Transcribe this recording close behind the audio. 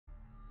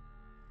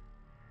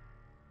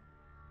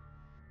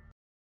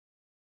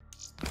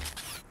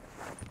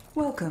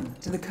Welcome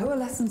to the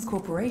Coalescence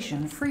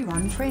Corporation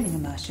free-run training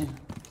immersion.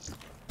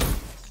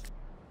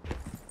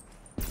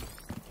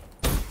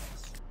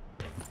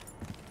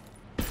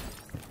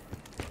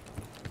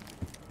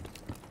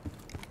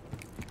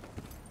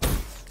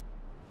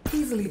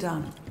 Easily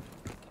done.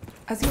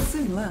 As you'll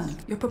soon learn,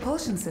 your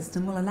propulsion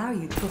system will allow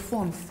you to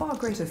perform far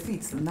greater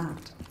feats than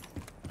that.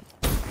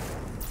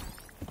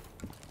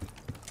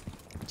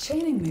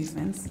 Chaining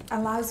movements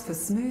allows for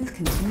smooth,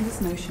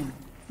 continuous motion.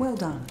 Well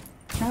done.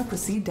 Now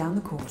proceed down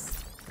the course.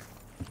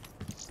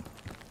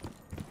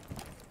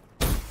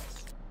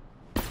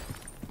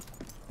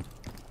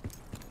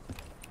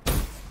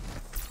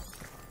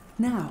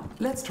 Now,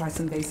 let's try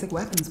some basic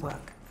weapons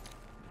work.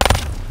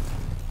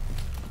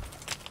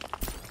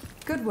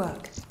 Good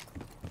work.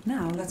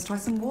 Now let's try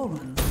some wall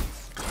runs.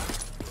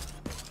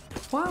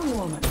 While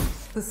wall running,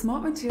 the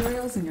smart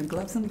materials in your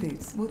gloves and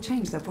boots will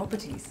change their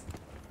properties,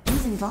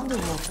 using van der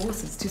Waals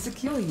forces to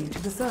secure you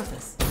to the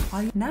surface.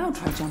 Now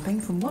try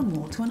jumping from one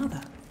wall to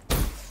another.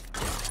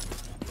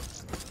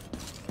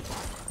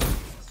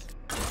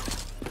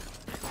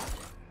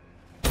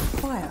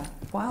 Fire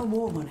while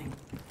wall running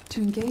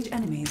to engage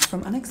enemies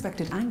from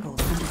unexpected angles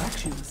and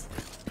directions.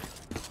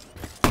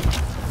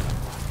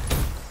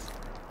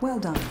 Well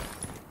done.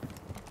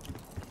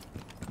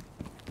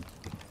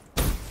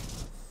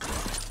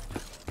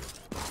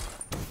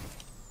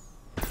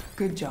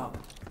 Good job.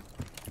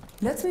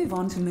 Let's move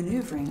on to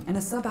maneuvering in a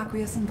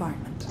subaqueous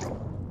environment.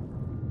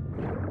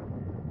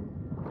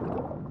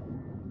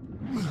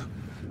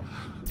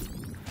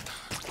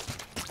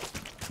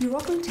 Your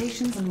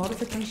augmentations and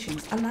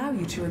modifications allow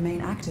you to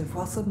remain active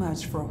while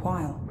submerged for a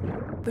while,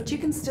 but you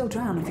can still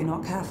drown if you're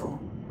not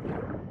careful.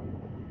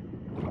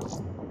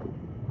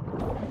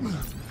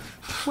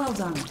 Well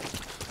done.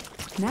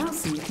 Now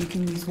see if you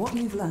can use what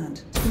you've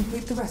learned to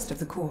complete the rest of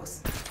the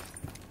course.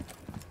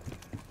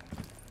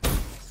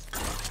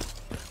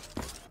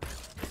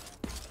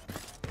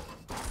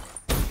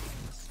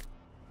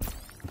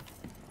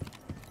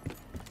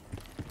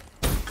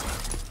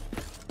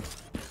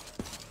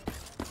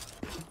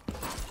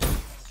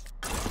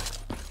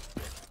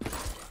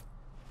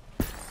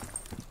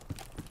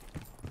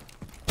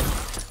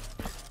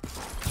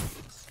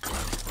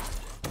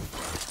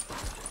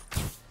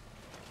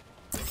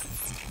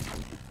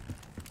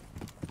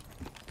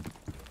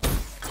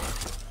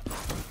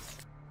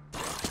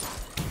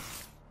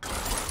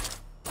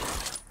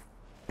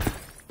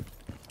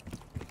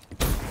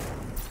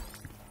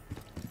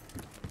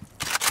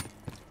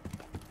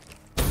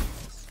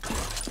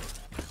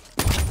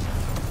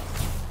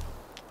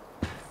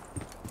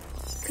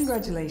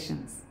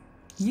 Congratulations!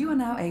 You are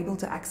now able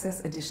to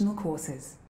access additional courses.